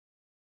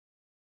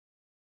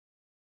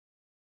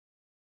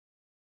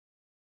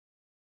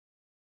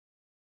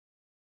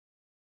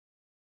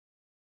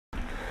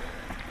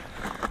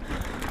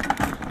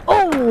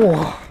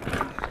Whoa.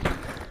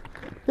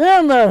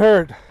 Damn, that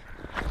hurt.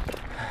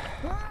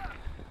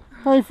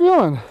 How you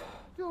feeling?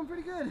 Feeling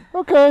pretty good.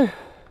 Okay.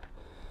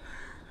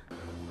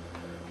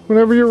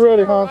 Whenever you're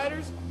ready,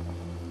 Hans.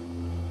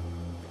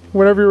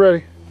 Whenever you're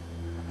ready.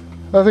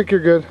 I think you're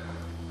good.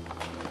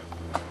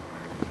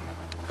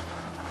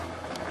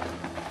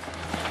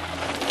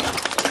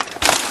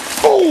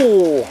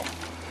 Oh!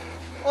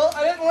 Well,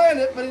 I didn't land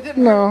it, but it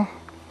didn't No.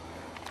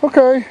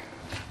 Okay.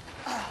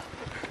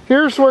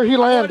 Here's where he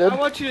landed. I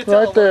want you to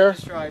tell right there.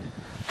 Stride.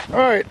 All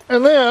right,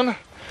 and then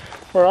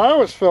where I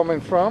was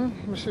filming from,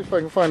 let me see if I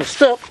can find a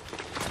step.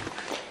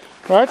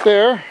 Right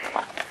there.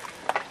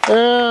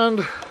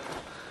 And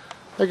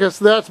I guess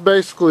that's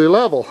basically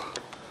level.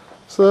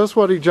 So that's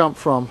what he jumped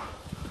from.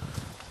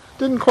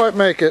 Didn't quite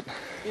make it.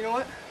 You know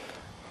what?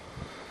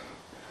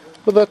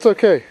 But that's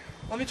okay.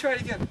 Let me try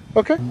it again.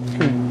 Okay.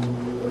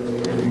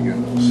 There he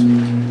goes.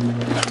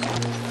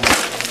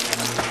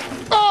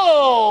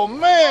 Oh,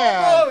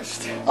 man!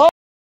 Almost. Oh.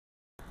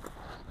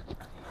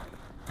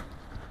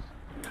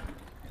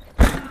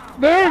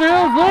 There it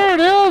is! There it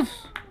is!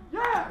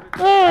 Yeah!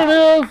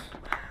 There it is!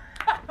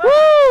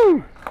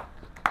 Woo!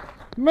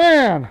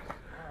 Man!